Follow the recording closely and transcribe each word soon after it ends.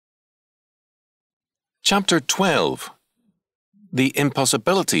Chapter 12. The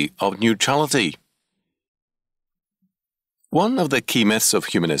Impossibility of Neutrality. One of the key myths of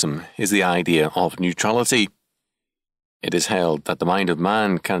humanism is the idea of neutrality. It is held that the mind of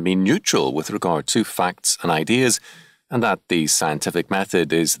man can be neutral with regard to facts and ideas, and that the scientific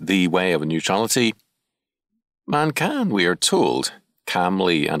method is the way of neutrality. Man can, we are told,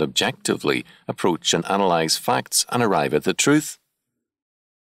 calmly and objectively approach and analyse facts and arrive at the truth.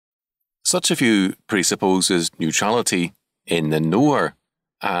 Such a view presupposes neutrality in the knower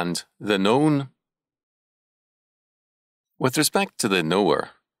and the known. With respect to the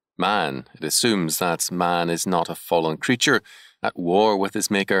knower, man, it assumes that man is not a fallen creature at war with his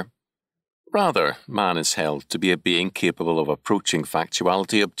maker. Rather, man is held to be a being capable of approaching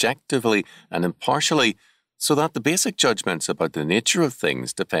factuality objectively and impartially, so that the basic judgments about the nature of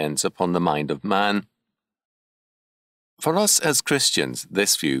things depends upon the mind of man. For us as Christians,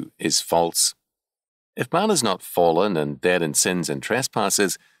 this view is false. If man is not fallen and dead in sins and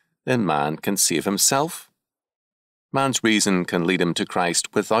trespasses, then man can save himself. Man's reason can lead him to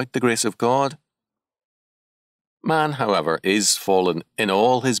Christ without the grace of God. Man, however, is fallen in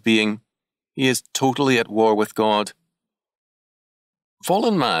all his being. He is totally at war with God.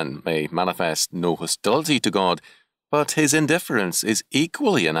 Fallen man may manifest no hostility to God, but his indifference is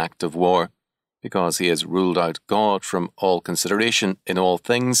equally an act of war, because he has ruled out God from all consideration in all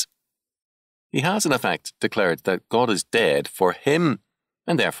things. He has, in effect, declared that God is dead for him,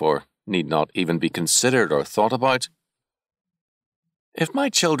 and therefore need not even be considered or thought about. If my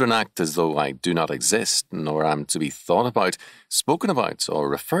children act as though I do not exist, nor am to be thought about, spoken about, or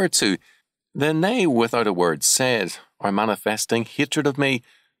referred to, then they, without a word said, are manifesting hatred of me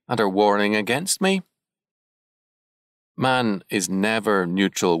and are warring against me. Man is never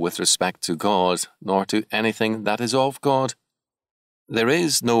neutral with respect to God, nor to anything that is of God. There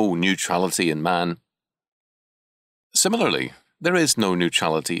is no neutrality in man. Similarly, there is no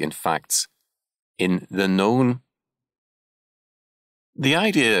neutrality in facts, in the known. The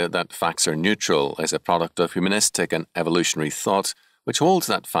idea that facts are neutral is a product of humanistic and evolutionary thought, which holds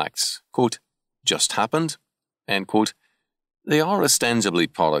that facts, quote, just happened, end quote. They are ostensibly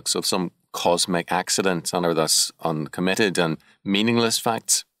products of some cosmic accident and are thus uncommitted and meaningless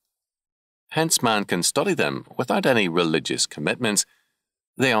facts. Hence man can study them without any religious commitment.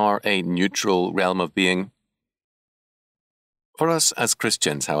 They are a neutral realm of being. For us as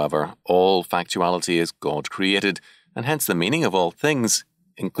Christians, however, all factuality is God-created, and hence the meaning of all things,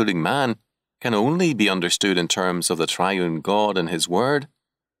 including man, can only be understood in terms of the triune God and His Word.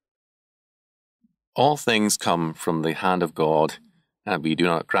 All things come from the hand of God, and we do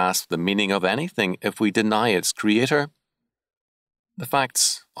not grasp the meaning of anything if we deny its Creator. The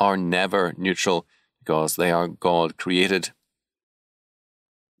facts are never neutral because they are God-created.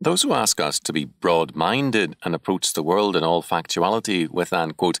 Those who ask us to be broad-minded and approach the world in all factuality with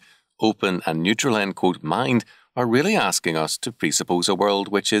an, quote, open and neutral, end quote, mind are really asking us to presuppose a world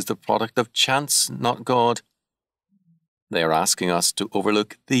which is the product of chance, not God. They are asking us to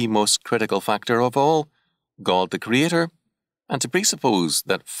overlook the most critical factor of all, God the Creator, and to presuppose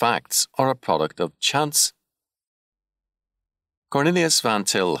that facts are a product of chance. Cornelius Van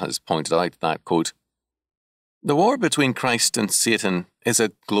Til has pointed out that, quote, the war between Christ and Satan is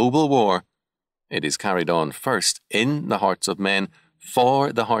a global war. It is carried on first in the hearts of men,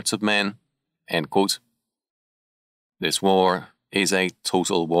 for the hearts of men, end quote. This war is a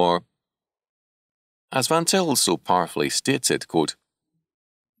total war. As Van Til so powerfully states it, quote,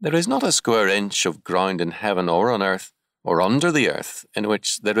 there is not a square inch of ground in heaven or on earth, or under the earth, in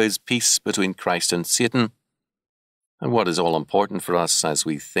which there is peace between Christ and Satan. And what is all important for us as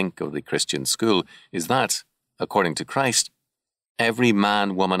we think of the Christian school is that, according to Christ, every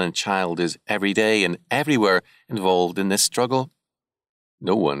man, woman and child is every day and everywhere involved in this struggle.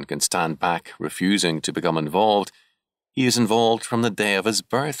 No one can stand back refusing to become involved. He is involved from the day of his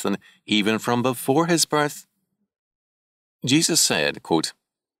birth and even from before his birth. Jesus said, quote,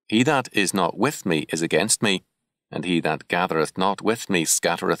 he that is not with me is against me, and he that gathereth not with me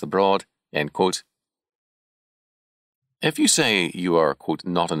scattereth abroad, end quote. If you say you are, quote,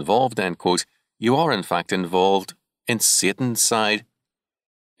 not involved, end quote, you are in fact involved in Satan's side.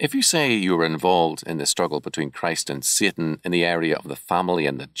 If you say you are involved in the struggle between Christ and Satan in the area of the family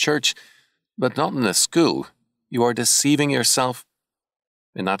and the church, but not in the school, you are deceiving yourself.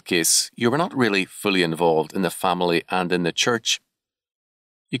 In that case, you are not really fully involved in the family and in the church.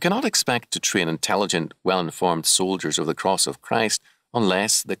 You cannot expect to train intelligent, well-informed soldiers of the cross of Christ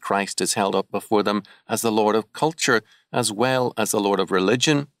unless the Christ is held up before them as the Lord of culture as well as the Lord of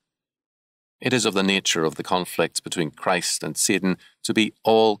religion. It is of the nature of the conflicts between Christ and Satan to be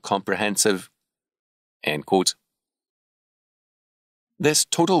all-comprehensive. End quote. This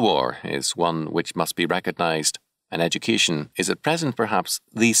total war is one which must be recognised, and education is at present perhaps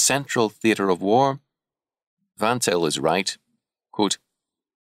the central theatre of war. Van Til is right. Quote,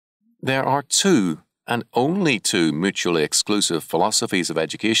 there are two, and only two, mutually exclusive philosophies of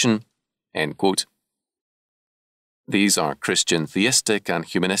education. End quote. These are Christian theistic and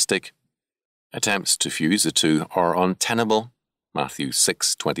humanistic. Attempts to fuse the two are untenable. Matthew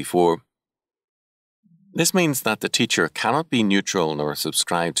 6:24. This means that the teacher cannot be neutral nor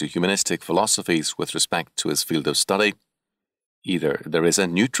subscribe to humanistic philosophies with respect to his field of study. Either there is a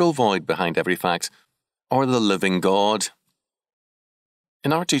neutral void behind every fact, or the living God.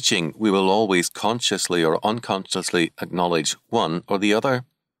 In our teaching, we will always consciously or unconsciously acknowledge one or the other.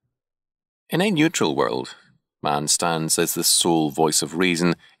 In a neutral world, man stands as the sole voice of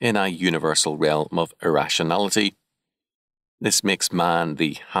reason in a universal realm of irrationality. This makes man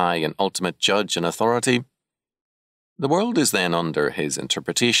the high and ultimate judge and authority. The world is then under his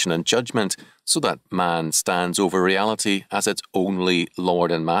interpretation and judgment, so that man stands over reality as its only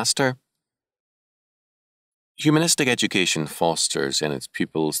Lord and Master. Humanistic education fosters in its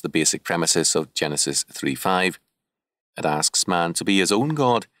pupils the basic premises of Genesis 3:5. It asks man to be his own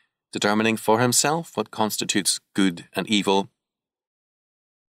God, determining for himself what constitutes good and evil.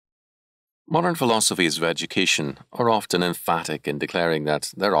 Modern philosophies of education are often emphatic in declaring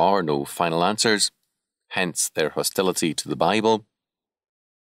that there are no final answers, hence their hostility to the Bible.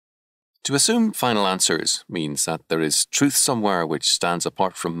 To assume final answers means that there is truth somewhere which stands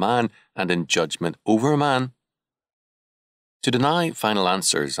apart from man and in judgment over man. To deny final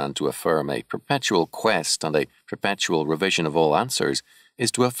answers and to affirm a perpetual quest and a perpetual revision of all answers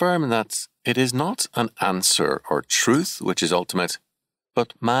is to affirm that it is not an answer or truth which is ultimate,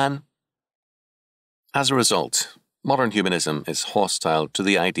 but man. As a result, modern humanism is hostile to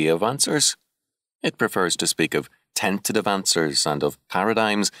the idea of answers. It prefers to speak of tentative answers and of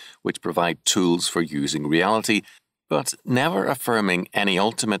paradigms which provide tools for using reality, but never affirming any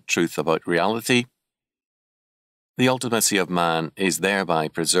ultimate truth about reality. The ultimacy of man is thereby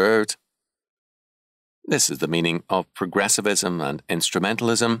preserved. This is the meaning of progressivism and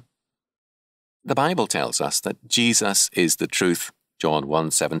instrumentalism. The Bible tells us that Jesus is the truth, John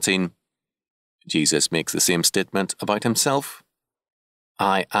 1:17. Jesus makes the same statement about himself.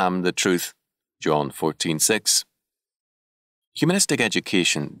 I am the truth, John 14:6. Humanistic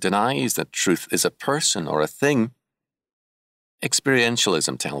education denies that truth is a person or a thing.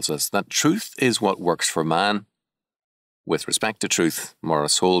 Experientialism tells us that truth is what works for man. With respect to truth,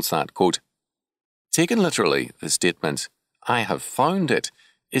 Morris holds that, quote, taken literally, the statement, I have found it,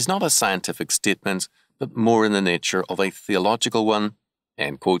 is not a scientific statement, but more in the nature of a theological one,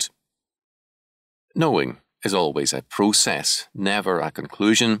 end quote. Knowing is always a process, never a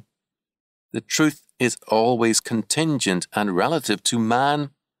conclusion. The truth is always contingent and relative to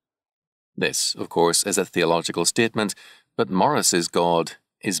man. This, of course, is a theological statement, but Morris's God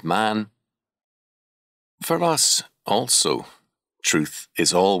is man. For us, also, truth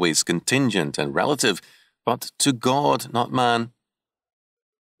is always contingent and relative, but to God, not man.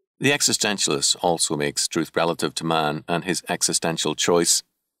 The existentialist also makes truth relative to man and his existential choice.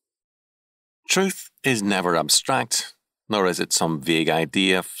 Truth is never abstract, nor is it some vague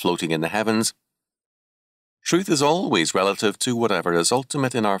idea floating in the heavens. Truth is always relative to whatever is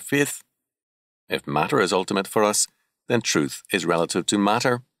ultimate in our faith. If matter is ultimate for us, then truth is relative to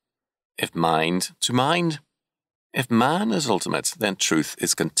matter. If mind, to mind. If man is ultimate, then truth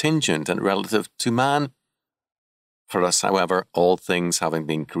is contingent and relative to man. For us, however, all things having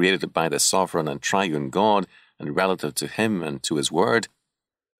been created by the sovereign and triune God and relative to him and to his word,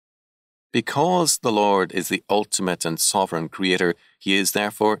 because the Lord is the ultimate and sovereign creator, he is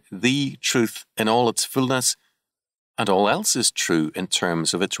therefore the truth in all its fullness, and all else is true in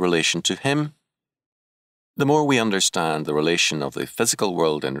terms of its relation to him. The more we understand the relation of the physical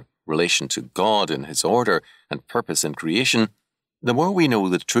world in relation to God in his order and purpose in creation, the more we know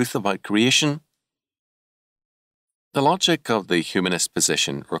the truth about creation. The logic of the humanist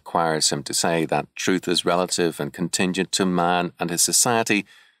position requires him to say that truth is relative and contingent to man and his society,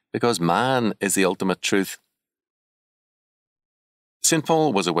 because man is the ultimate truth. St.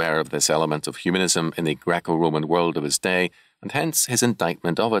 Paul was aware of this element of humanism in the Greco-Roman world of his day, and hence his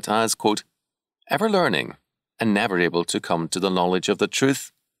indictment of it as, quote, ever learning and never able to come to the knowledge of the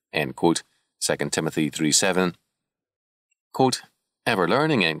truth, end quote, 2 Timothy 3:7. Quote, ever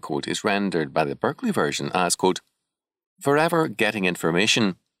learning, end quote, is rendered by the Berkeley version as, quote, forever getting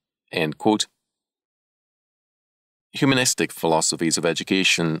information, end quote. Humanistic philosophies of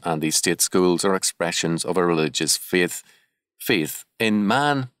education and the state schools are expressions of a religious faith in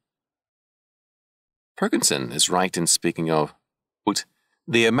man. Ferguson is right in speaking of, quote,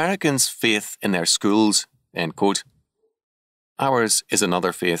 the Americans' faith in their schools, end quote. Ours is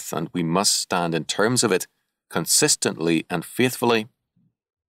another faith, and we must stand in terms of it, consistently and faithfully,